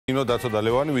ინო დათო და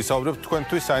ლევანი ვისაუბრებთ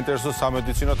თქვენთვის საინტერესო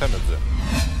სამედიცინო თემებზე.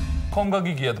 ხომ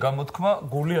გაგიგიათ გამოთქმა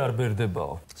გული არ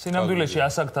ბერდებაო. სინამდვილეში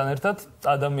ასაკთან ერთად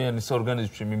ადამიანის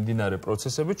ორგანიზმში მიმდინარე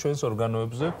პროცესები ჩვენს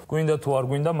ორგანოებზე გვინდა თუ არ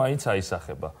გვინდა მაინც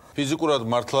აისახება. ფიზიკურად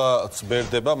მართლაც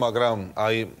ბერდება, მაგრამ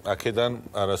აი აქედან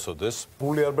არასოდეს.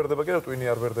 გული არ ბერდება კი რა ტვინი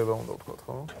არ ბერდება უნდა ვთქვათ,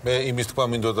 ხო? მე იმის თქმა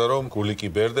მინდოდა რომ გული კი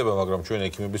ბერდება, მაგრამ ჩვენ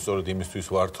ექიმები სწორედ იმისთვის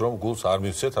ვართ, რომ გულს არ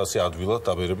მივცეთ ასე ადვილად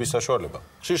დაბერების საშუალება.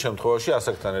 ხშირ შემთხვევაში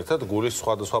ასაკთან ერთად გულის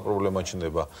სხვადასხვა პრობლემა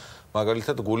ჩნდება.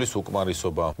 მაგალითად გულის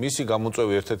უკმარისობა. მისი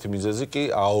გამოწვევი ერთ-ერთი მიზეზი კი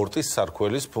აორტის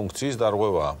სარქველის ფუნქციის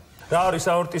დარღვევაა. რა არის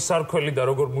აორტის სარქველი და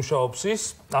როგორ მუშაობს ის?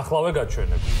 ახლავე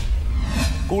გაჩვენებ.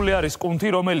 გული არის კუნთი,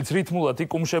 რომელიც რითმულად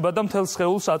იკუმშება და მთელ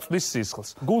სხეულს აწვდის სისხლს.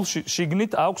 გულში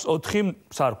შიგნით აქვს 4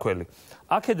 სარქველი.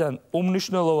 აქედან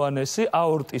უმნიშვნელოვანესი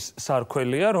აორტის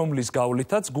სარქველია, რომლის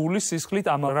გავლითაც გული სისხლით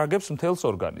ამარაგებს მთელს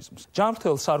ორგანიზმს.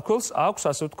 ჯანმრთელ სარქველს აქვს,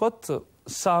 ასე ვთქვათ,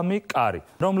 3 კარი,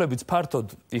 რომლებიც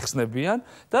ფართოდ იხსნებიან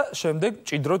და შემდეგ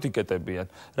ჭიდროდ იკეტებიან,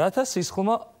 რათა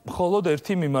სისხლმა მხოლოდ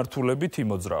ერთი მიმართულებით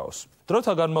იმოძრაოს.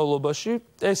 დროთა განმავლობაში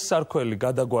ეს სარქველი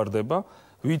გადაგვარდება,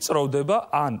 ვიწროვდება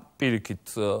ან პირიქით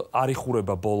არ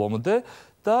იხურება ბოლომდე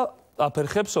და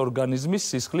აფერხებს ორგანიზმის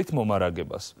სისხლით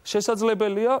მომარაგებას.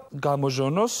 შესაძლებელია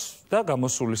გამოჟონოს და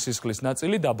გამოსული სისხლის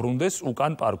ნაწილი დაბრუნდეს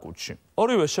უკან პარკუთში.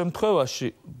 ორივე შემთხვევაში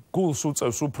გულს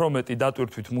უწევს უფრო მეტი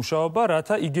დატვირთვით მუშაობა,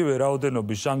 რათა იგივე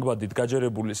რაოდენობის ჟანგბადით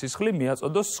გაჯერებული სისხლი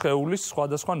მიაწოდოს სხეულის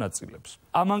სხვადასხვა ნაწილებს.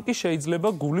 ამან კი შეიძლება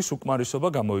გულის უკმარისობა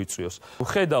გამოიწვიოს.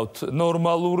 ხედავთ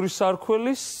ნორმალური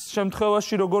სარქველის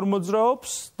შემთხვევაში როგორ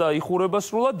მოძრაობს და იხურება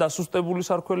სრულად, დასუსტებული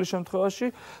სარქველის შემთხვევაში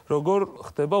როგორ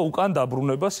ხდება უკან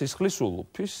დაბრუნება სისხლის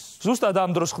ულუფის. ზუსტად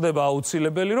ამ დროს ხდება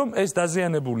აუცილებელი, რომ ეს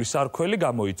დაზიანებული სარქველი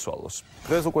გამოიცვალოს.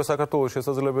 დღეს უკვე საქართველოს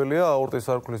შესაძლებელია აორტის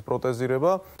სარქლის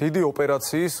პროტეზირება დიდი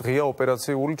ოპერაციის, ღია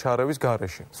ოპერაციული ჩარევის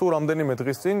გარეშე. სულ რამდენიმე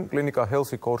დღის წინ კლინიკა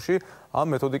ჰელსიკორში ამ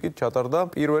მეთოდიკით ჩატარდა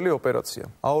პირველი ოპერაცია.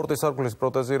 აორტის სარქლის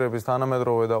პროტეზირების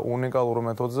თანამედროვე და უნიკალურ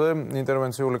მეთოდზე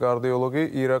ინტერვენციული კარდიოლოგი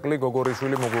ირაკლი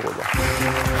გოგორიშვილი მოგვიყვება.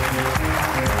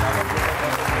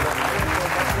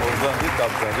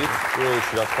 დაბრძანდით,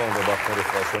 პირველში რა თქმა უნდა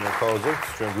ბახმერეთს შემოთავაზებთ,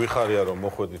 ჩვენ გვიხარია რომ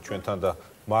მოხვედით ჩვენთან და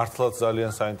მართლაც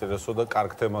ძალიან საინტერესო და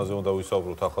კარგ თემაზე უნდა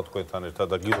ვისაუბროთ ახლა თქვენთან ერთად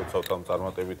და გილოცავთ ამ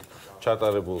წარმატებით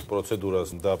ჩატარებულ პროცედურას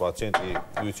და პაციენტი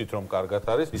ვიცით რომ კარგად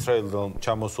არის. ისრაელიდან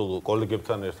ჩამოსულ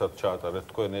კოლეგებთან ერთად ჩაატარეთ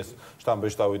თქვენ ეს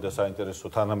შტამბეშტავი და საინტერესო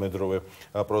თანამედროვე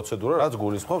პროცედურა, რაც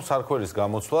გულისხმობს სარქველის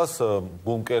გამოცვლას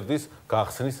გულმკერდის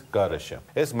გახსნის გარეშე.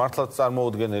 ეს მართლაც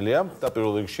წარმოუდგენელია და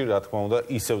პირველ რიგში რა თქმა უნდა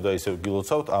ისევ და ისევ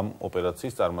გილოცავთ ამ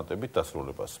ოპერაციის წარმატებით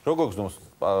დასრულებას. როგორ გზნობს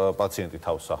პაციენტი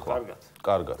თავს ახლა?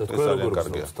 კარგად. ეს ძალიან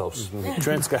კარგია.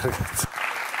 ჩვენც კარგად.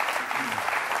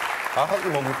 ახლა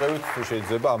მოგვიყევით თუ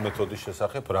შეიძლება ამ მეთოდის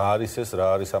შესახებ, რა არის ეს, რა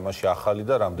არის ამაში ახალი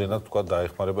და რამდენად თქვა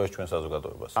დაეხმარება ეს ჩვენ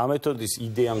საზოგადოებას. ამ მეთოდის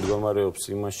იდეა მდგომარეობს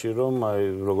იმაში, რომ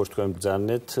როგორც თქვენ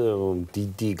ბრძანეთ,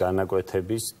 დიდი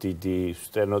განაკვეთების, დიდი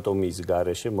სტერნოტომიის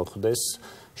გარეშე მოხდეს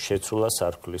შეცვლა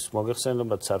სარქლის.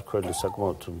 მოგეხსენებათ, სარქველი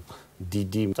საკმაოდ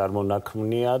დიდი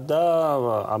წარმონაქმნია და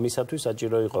ამისათვის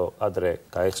საჭირო იყო ადრე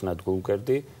გაეხსნათ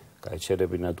გულმკერდი,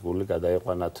 გაეჩერებინათ გული,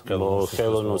 გადაეყვანათ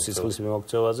ხელოვნურ სისხლის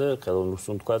მიმოქცევაზე, ხელოვნურ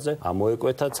სუნთქვაზე,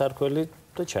 ამოეკვეთათ სარქველი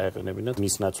და ჩაეყენებინათ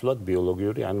მის ნაცვლად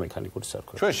ბიოლოგიური ან მექანიკური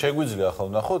სარქველი. ჩვენ შეგვიძლია ახლა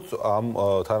ვნახოთ ამ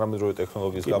თანამედროვე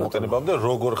ტექნოლოგიის გამოყენებამდე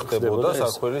როგორ ხდებოდა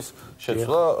სარქველის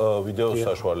შეცვლა ვიდეოს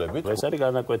საშუალებით. ეს არის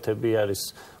განაკვეთები არის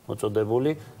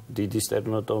მოწოდებული, დიდი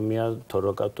სტერნოტომია,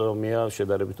 თორაკოტომია,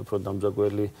 შედარებით უფრო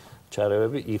დამზაგველი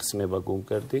ჩარევები, იხსნება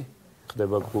გულმკერდი.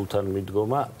 ხდება გულთან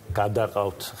მიდგომა,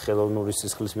 გადაყავთ ხელოვნური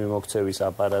სისხლის მიმოქცევის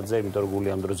აპარატზე, იმიტომ რომ გული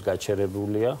ამ დროს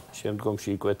გაჩერებულია. შემდგომში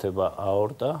იკვეთება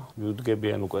აორტა,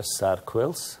 მიუდგებიან უკვე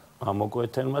სარქველს,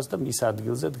 ამოკვეთენ მას და მის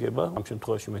ადგილზე დგება ამ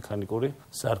შემთხვევაში მექანიკური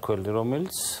სარქველი,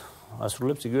 რომელიც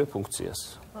ასრულებს იგივე ფუნქციას.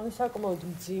 ამის საკმაოდ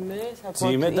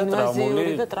მძიმე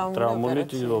და ტრაუმული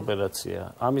ოპერაცია.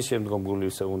 ამის შემდგომ გული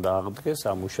ისე უნდა აღდგეს,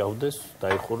 ამუშავდეს,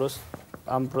 დაიხუროს.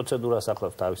 ამ პროცედურას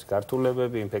ახლავს თავისი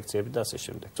გართულებები, ინფექციები და ასე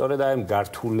შემდეგ. სწორედ აი ამ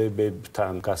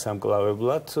გართულებებთან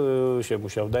გასამკლავებლად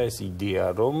შემუშავდა ეს იდეა,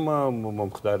 რომ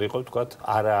მომხდარიყო, თქვათ,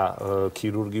 არა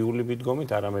ქირურგიული მიდგომით,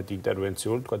 არამედ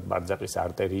ინტერვენციული, თქვათ, ბარძაყის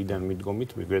არტერიიდან მიდგომით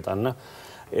მიგვეტანა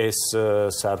ეს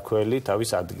სარქველი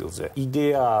თავის ადგილზე.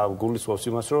 იდეა გულისხმობს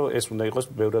იმას, რომ ეს უნდა იყოს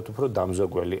ბევრად უფრო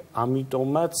დამზაგველი.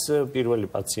 ამიტომაც პირველი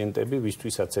პაციენტები,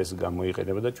 ვისთვისაც ეს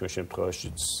გამოიყენება და ჩვენ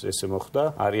შემთხვევაშიც ესე მოხდა,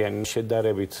 არიან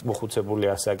შედარებით მოხუცებული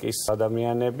ასაკის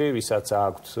ადამიანები, ვისაც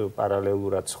აქვთ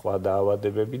პარალელურად სხვა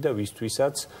დაავადებები და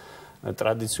ვისთვისაც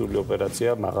ტრადიციული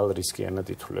ოპერაცია მაღალ რისკიანად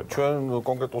ითვლება. ჩვენ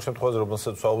კონკრეტულ შემთხვევაში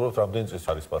რომელსაც ვსაუბრობთ, რამდენი წლის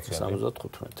არის პაციენტი?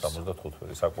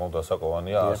 75. საკმაოდ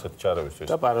დასაკვანია ასეთი ჩარევისთვის.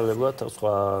 და პარალელურად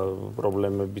სხვა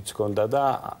პრობლემებიც ჰქონდა და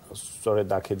სწორედ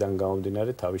აქედან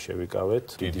გამომდინარე თავი შევიკავეთ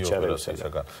დიდი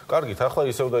ჩარევისაგან. კარგით, ახლა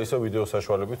ისევ და ისევ ვიდეო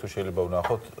საშუალებით თუ შეიძლება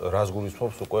ვნახოთ, რას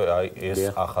გულისხმობს უკვე აი ეს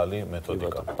ახალი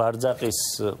მეთოდიკა. ბარძაყის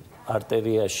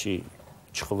არტერიაში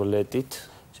ჩხვლეტით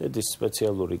შედის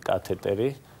სპეციალური კათეტერი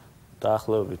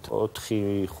დაახლოებით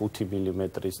 4-5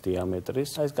 მმ-ის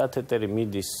დიამეტრის. ეს კათეტერი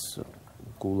მიდის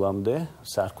გულამდე,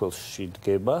 სარქველში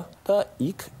დგება და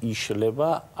იქ იშლება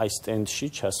აი სტენდში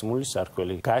ჩასმული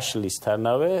სარქველი.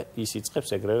 გაშლისთანავე ის იწყებს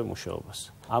ეგრევე მუშაობას.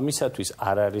 ამისათვის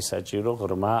არ არის საჭირო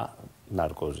ღრმა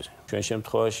ნარკოზი. ჩვენ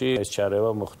შემთხვევაში ეს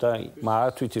ჩარევა მოხდა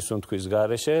მართვითის უნქვის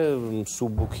გარეშე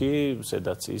სუბუქი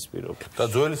სედაციის პირობებში. და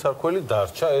ძველი სარქველი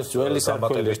დარჩა ეს ძველი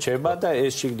სარქველი რჩება და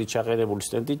ეს შიგნით ჩაყერებული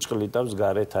სტენდი ჭყლიტავს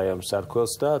გარეთ აი ამ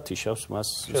სარქველს და თიშავს მას.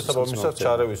 შესაბამისად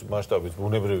ჩარევის მასშტაბიც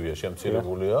ბუნებრივია,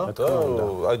 შემცირებულია და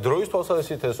აი დროის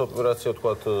თვალსაზრისით ეს ოპერაცია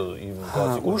თქვათ იმ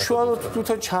კლასიკურ უშუალოდ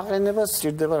თვითონ ჩაყენება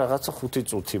სჭირდება რაღაცა 5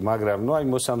 წუთი, მაგრამ ნუ აი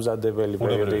მოსამზადებელი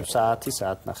პერიოდი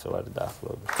საათნახევარი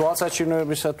დაახლოებით.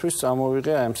 თვალსაჩინოებისათვის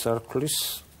ამოვიღე აი ამ სარქლის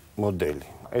მოდელი.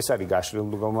 ეს არის გაშლილ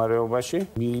მდგომარეობაში.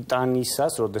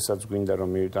 მიტანისას, როდესაც გვინდა რომ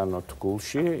მივიტანოთ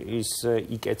გულში, ის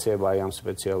იკეცება აი ამ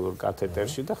სპეციალურ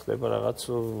კათეტერში და ხდება რაღაც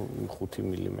 5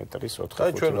 მმ-ის 4-5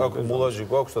 აი ჩვენ აქ მულაჟი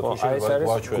გვაქვს და თუ შეიძლება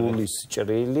გვაჩვენოთ. გულის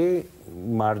ჭრილი,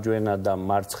 მარჯვენა და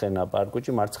მარცხენა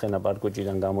პარკუჭი, მარცხენა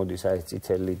პარკუჭიდან გამოდის აი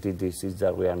წითელი დიდი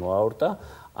სიძარღვიანი აორტა.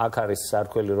 აქ არის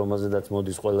სარქველი, რომელზედაც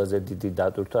მოდის ყველაზე დიდი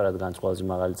დატვირთვა, რადგან ყველაზე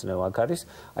მაღალი წნევა აქ არის.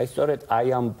 აი სწორედ აი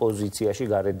ამ პოზიციაში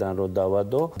გარედან რო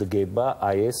დავადო, დგება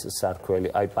აი ეს სარქველი,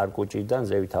 აი პარკუჭიდან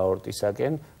ზევით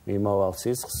აორტისაკენ მიმავალ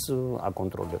სისხლს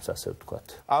აკონტროლებს, ასე ვთქვათ.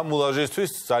 ამ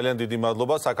მულაჟისთვის ძალიან დიდი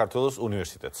მადლობა საქართველოს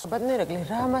უნივერსიტეტს. ბატონერაკლი,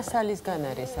 რა მასალისგან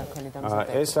არის სარქველი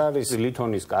დამზადებული? ეს არის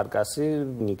ლითონის კარკასი,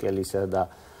 ნიკელისა და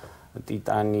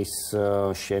ტიტანის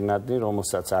შენადნი,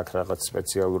 რომელსაც აქ რაღაც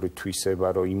სპეციალური თვისება,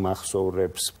 რომ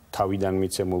იმახსოვრებს თავიდან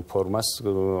მიცემულ ფორმას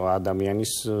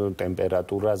ადამიანის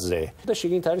ტემპერატურაზე. და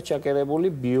შიგნით არის ჩაკერებული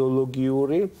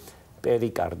ბიოლოგიური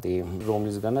პერიკარდი,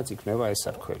 რომლისგანაც იქნება ეს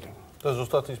სარქველი. და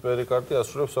ზუსტად ის პერიკარდი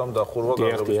ასრულებს ამ დახურვა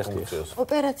გაგრების ფუნქციას.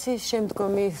 ოპერაციის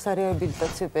შემდგომი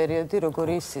სარეაბილიტაციო პერიოდი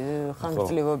როგორი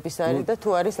ხანგრძლივობის არის და თუ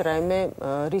არის რაიმე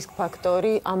რისკ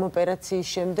ფაქტორი ამ ოპერაციის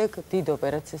შემდეგ დიდ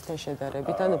ოპერაციასთან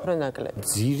შედარებით, ან უფრო ნაკლები?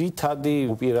 ძირითადი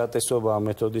უპირატესობა ამ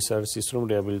მეთოდის არის ის, რომ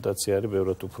რეაბილიტაცია არის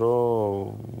ბევრად უფრო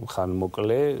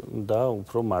ხანმოკლე და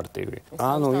უფრო მარტივი.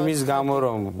 ანუ იმის გამო,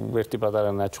 რომ ერთი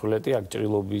პატარა ნაჩხლეტი, აქ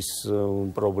ჭრილობის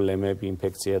პრობლემები,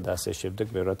 ინფექცია და ასე შემდეგ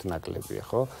ბევრად ნაკლებია,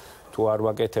 ხო? თუ არ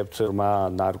ვაკეთებთ რმა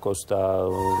ნარკოზს და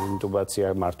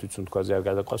ინტუბაცია მართვით სუნთქვაზე არ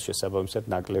გადაყვას, შესაბამისად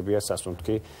ნაკლებია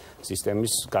სასუნთქი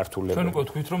სისტემის გართულება. ჩვენ უკვე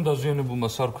თქვით, რომ დაზიანებულმა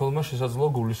სარქველმა შესაძლოა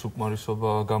გულის უკმარისობა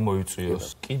გამოიწვიოს.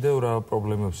 კიდევ რა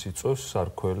პრობლემებს იწვევს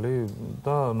სარქველი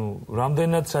და ანუ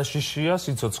რამდენად საშიშია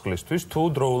სიცოცხლისთვის, თუ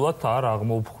დროულად არ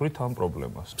აღმოვფხვით ამ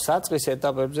პრობლემას. საწყის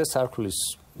ეტაპებზე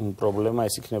სარქლის პრობლემა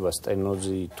ეს იქნება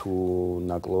სტენოზი თუ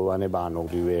ნაკლოვანება ან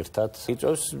ორივე ერთად.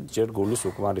 იწვევს ჯერ გულის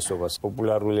უკმარისობას.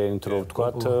 პოპულარული ენით რო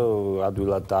ვთქვათ,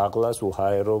 ადვილად დააღლას,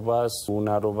 უჰაერობას,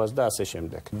 უნარობას და ასე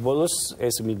შემდეგ. ბოლოს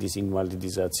ეს მიდის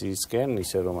ინვალიდიზაციისკენ,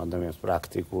 ისე რომ ადამიანს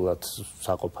პრაქტიკულად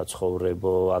საყოფა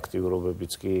ცხოვრება,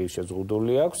 აქტიურობებიც კი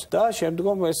შეზღუდული აქვს და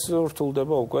შემდგომ ეს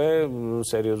რთულდება უკვე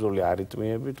სერიოზული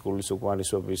არიტმიებით, გულის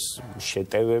უკმარისობის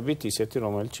შეტევებით, ისეთი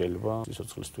რომელიც შეიძლება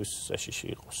სიცოცხლისთვის საშიში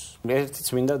იყოს. ერთიც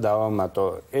მინდა დავამატო,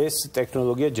 ეს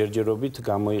ტექნოლოგია ჯერჯერობით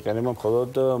გამოიყენება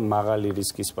მხოლოდ მაღალი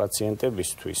რისკის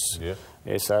პაციენტებისთვის.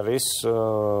 ეს არის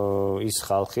ის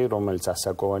ხალხი, რომელიც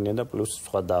ასაკოვანია და პლუს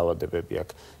სხვა დაავადებები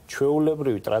აქვს.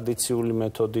 ჩვეულებრივი ტრადიციული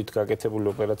მეთოდით გაკეთებული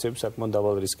ოპერაციები საკმაოდ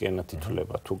დავალ რისკიანად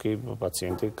ითვლება, თუ კი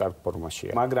პაციენტი კარგ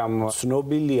ფორმაშია. მაგრამ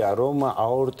ცნობილია, რომ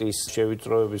აორტის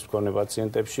შევიწროების მქონე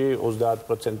პაციენტებში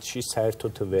 30%-ში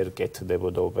საერთოდ ვერ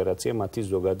კეთდებოდა ოპერაცია მათი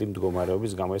ზოგადი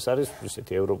მდგომარეობის გამო. ეს არის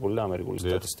ისეთი ევროპული და ამერიკული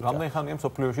სტატისტიკა. რამდენი ხანია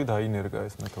მსოფლიოში დაინერგა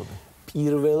ეს მეთოდი?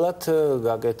 პირველად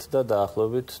გაკეთდა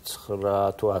დაახლოებით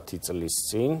 9 თუ 10 წლის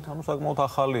წინ. ანუ საკმაოდ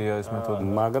ახალია ეს მეთოდი.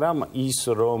 მაგრამ ის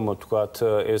რომ თქვათ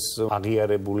ეს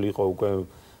აღიარებული იყო უკვე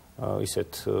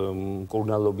ისეთ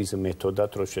მკურნალობის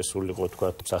მეთოდად, რომ შესულიყო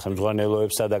თქვათ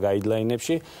სახელმძღვანელოებსა და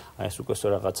გაიდლაინებში, აი ეს უკვე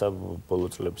რაღაცა ბოლო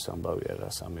წლების ამბავია რა,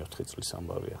 3-4 წლის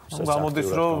ამბავია. გამოდის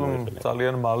რომ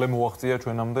ძალიან მალე მოაღწია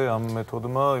ჩვენამდე ამ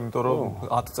მეთოდმა, იმიტომ რომ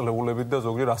 10 წლეულებით და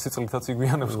ზოგჯერ 100 წლითაც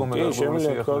იგვიანებს ხოლმე რევოლუცია. კი,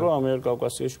 შემიძლია ვთქვა, რომ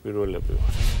ამიერკავკასიაში პირველები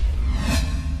ვართ.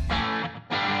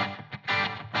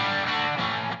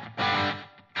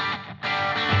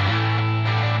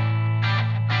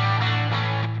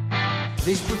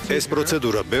 This ეს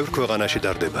პროცედურა ბევრ ქვეყანაში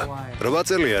დარდება. 8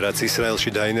 წელია, რაც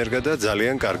ისრაელში დაინერგა და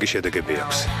ძალიან კარგი შედეგები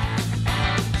აქვს.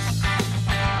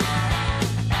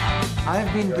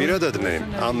 პირადად მე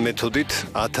ამ მეთოდით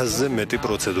 1000-ზე მეტი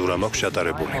პროცედურა მაქვს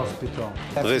ჩატარებული.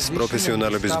 დღეს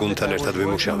პროფესიონალების გუნდთან ერთად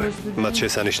ვიმუშავე. მათ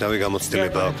შესანიშნავი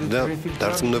გამოცდილება აქვთ და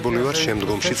დარწმუნებული ვარ,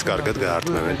 შემდგომშიც კარგად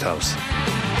გაართმევენ თავს.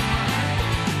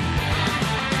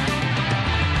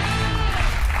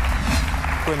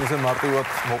 თქვენ ისე მარტივად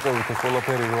მოყოლით ეს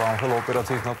ყველაფერი, რომ ამ ხელა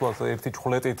ოპერაციის ნაცვლად ერთი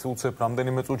ჩხლეტით უცებ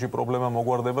რამდენიმე წუთში პრობლემა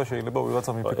მოგვარდება, შეიძლება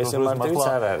ვიღაცამ იფიქროს, რომ მართლა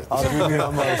არ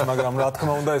გვიგამართ, მაგრამ რა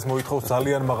თქმა უნდა, ეს მოითხოვს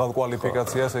ძალიან მაღალ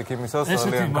კვალიფიკაციას ექიმისას,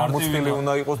 ძალიან გამოცდილი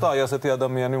უნდა იყოს და აი ასეთი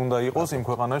ადამიანი უნდა იყოს იმ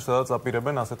ქვეყანაში, სადაც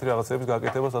აპირებენ ასეთი რაღაცების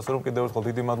გაკეთებას, ასე რომ კიდევ ერთხელ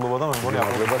დიდი მადლობა და მე მგონი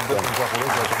ახლობლად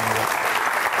მომსახურებს გაკეთება.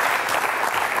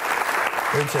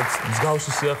 ერთად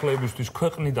მსგავსი სიახლეებისთვის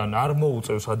ქვეყნიდან არ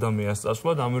მოუწევს ადამიანს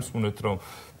წასვლა, დამირწმუნეთ, რომ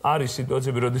არის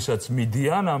სიტუაციები, როდესაც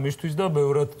მიდიან ამისთვის და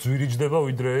ბევრად ძვირიჯდება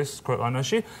ვიდრე ეს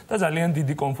ქვეყანაში და ძალიან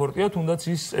დიდი კომფორტია, თუნდაც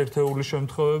ის ერთეული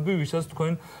შემთხვევები, ვისაც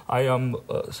თქვენ აი ამ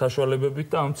საშუალებებით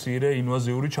და ამ მცირე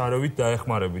ინვაზიური ჩარევით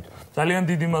დაეხმარებით. ძალიან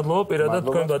დიდი მადლობა პირადად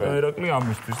თქვენ ბატონ ერაკლი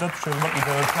ამისთვის და შეიძლება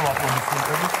კიდევ ერთხელ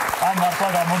აპლოდისმენტები ამ მართლა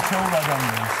გამორჩეულ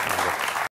ადამიანს.